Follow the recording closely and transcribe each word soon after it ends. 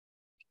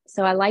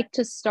So I like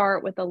to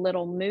start with a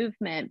little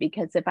movement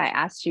because if I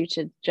asked you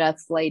to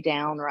just lay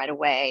down right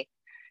away,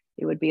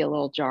 it would be a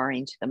little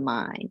jarring to the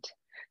mind.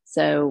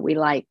 So we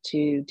like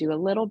to do a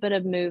little bit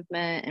of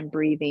movement and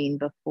breathing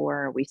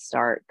before we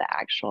start the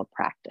actual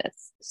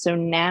practice. So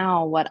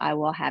now what I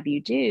will have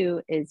you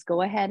do is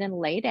go ahead and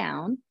lay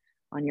down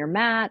on your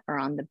mat or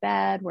on the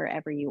bed,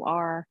 wherever you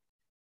are.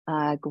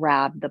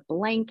 Grab the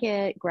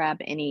blanket, grab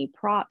any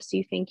props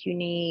you think you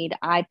need,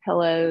 eye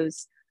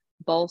pillows,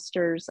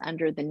 bolsters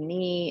under the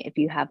knee if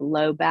you have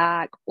low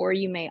back, or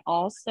you may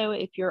also,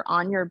 if you're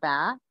on your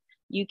back,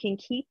 you can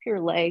keep your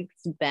legs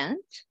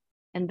bent,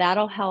 and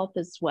that'll help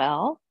as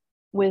well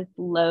with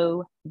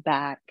low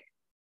back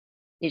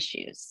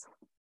issues.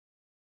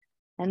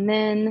 And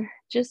then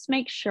just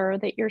make sure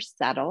that you're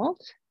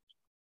settled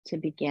to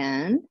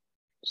begin.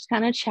 Just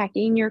kind of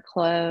checking your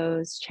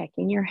clothes,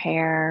 checking your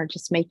hair,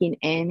 just making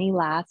any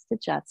last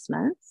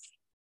adjustments.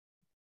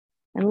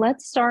 And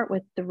let's start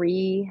with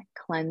 3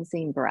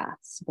 cleansing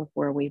breaths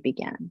before we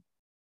begin.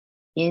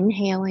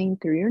 Inhaling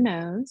through your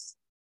nose.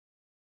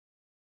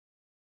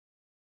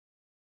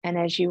 And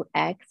as you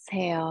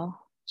exhale,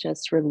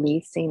 just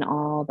releasing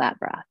all that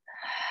breath.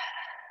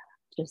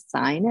 Just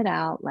sighing it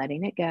out,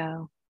 letting it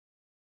go.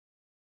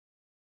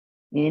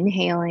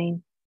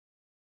 Inhaling.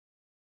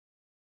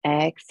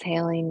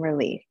 Exhaling,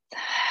 release.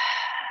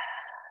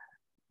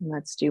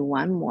 Let's do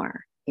one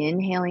more.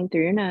 Inhaling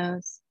through your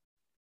nose.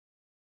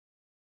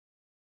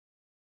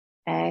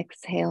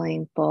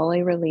 Exhaling,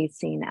 fully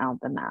releasing out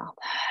the mouth.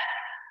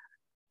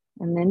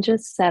 And then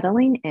just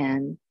settling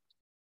in.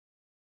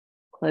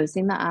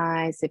 Closing the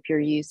eyes. If you're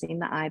using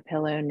the eye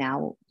pillow,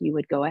 now you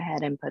would go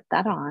ahead and put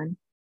that on.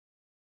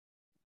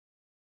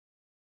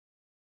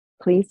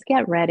 Please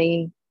get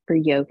ready for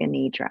Yoga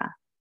Nidra.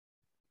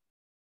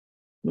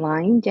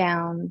 Lying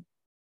down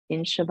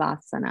in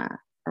Shavasana,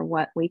 or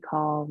what we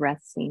call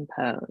resting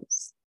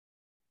pose.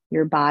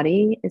 Your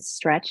body is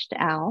stretched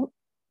out,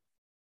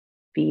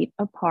 feet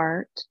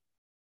apart,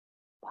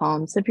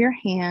 palms of your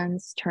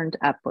hands turned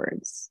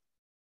upwards.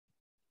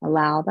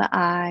 Allow the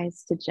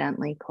eyes to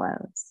gently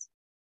close.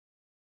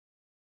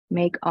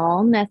 Make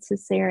all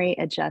necessary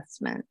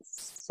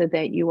adjustments so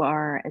that you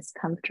are as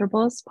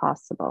comfortable as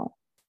possible.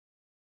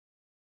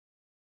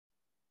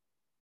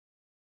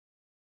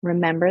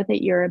 Remember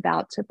that you're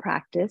about to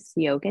practice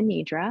Yoga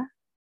Nidra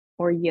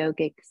or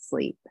yogic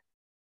sleep,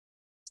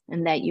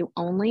 and that you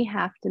only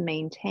have to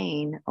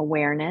maintain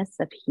awareness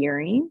of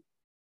hearing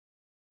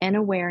and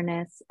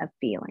awareness of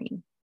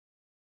feeling.